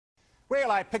Well,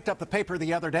 I picked up the paper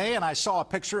the other day and I saw a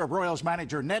picture of Royals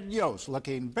manager Ned Yost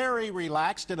looking very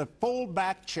relaxed in a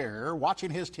fold-back chair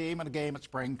watching his team in a game at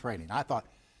spring training. I thought,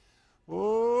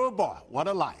 oh boy, what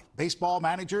a life. Baseball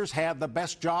managers have the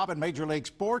best job in Major League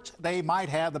sports. They might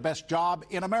have the best job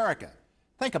in America.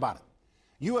 Think about it.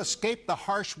 You escape the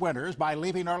harsh winters by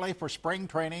leaving early for spring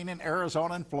training in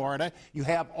Arizona and Florida. You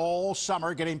have all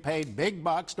summer getting paid big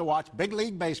bucks to watch big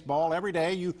league baseball every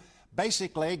day. You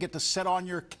basically get to sit on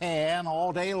your can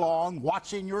all day long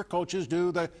watching your coaches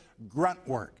do the grunt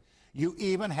work. You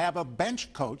even have a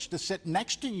bench coach to sit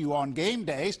next to you on game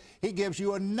days. He gives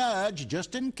you a nudge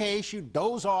just in case you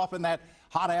doze off in that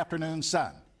hot afternoon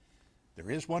sun. There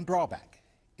is one drawback.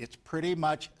 It's pretty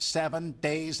much 7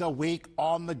 days a week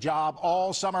on the job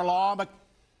all summer long. But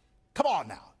come on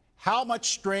now. How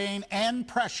much strain and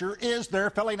pressure is there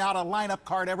filling out a lineup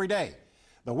card every day?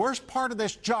 The worst part of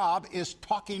this job is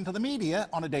talking to the media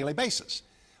on a daily basis.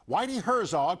 Whitey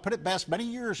Herzog put it best many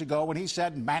years ago when he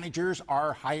said managers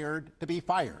are hired to be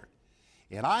fired.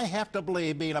 And I have to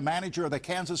believe being a manager of the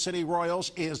Kansas City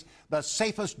Royals is the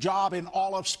safest job in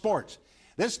all of sports.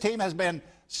 This team has been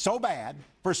so bad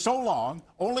for so long,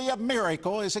 only a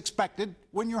miracle is expected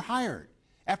when you're hired.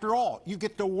 After all, you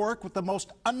get to work with the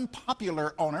most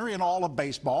unpopular owner in all of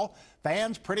baseball.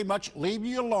 Fans pretty much leave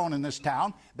you alone in this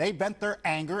town. They vent their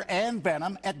anger and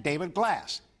venom at David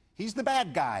Glass. He's the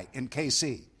bad guy in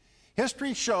KC.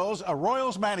 History shows a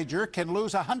Royals manager can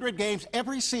lose 100 games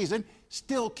every season,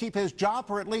 still keep his job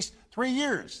for at least 3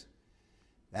 years.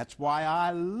 That's why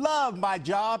I love my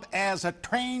job as a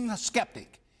trained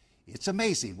skeptic. It's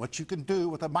amazing what you can do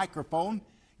with a microphone.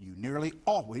 You nearly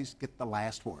always get the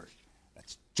last word.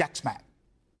 That's Jack Smack.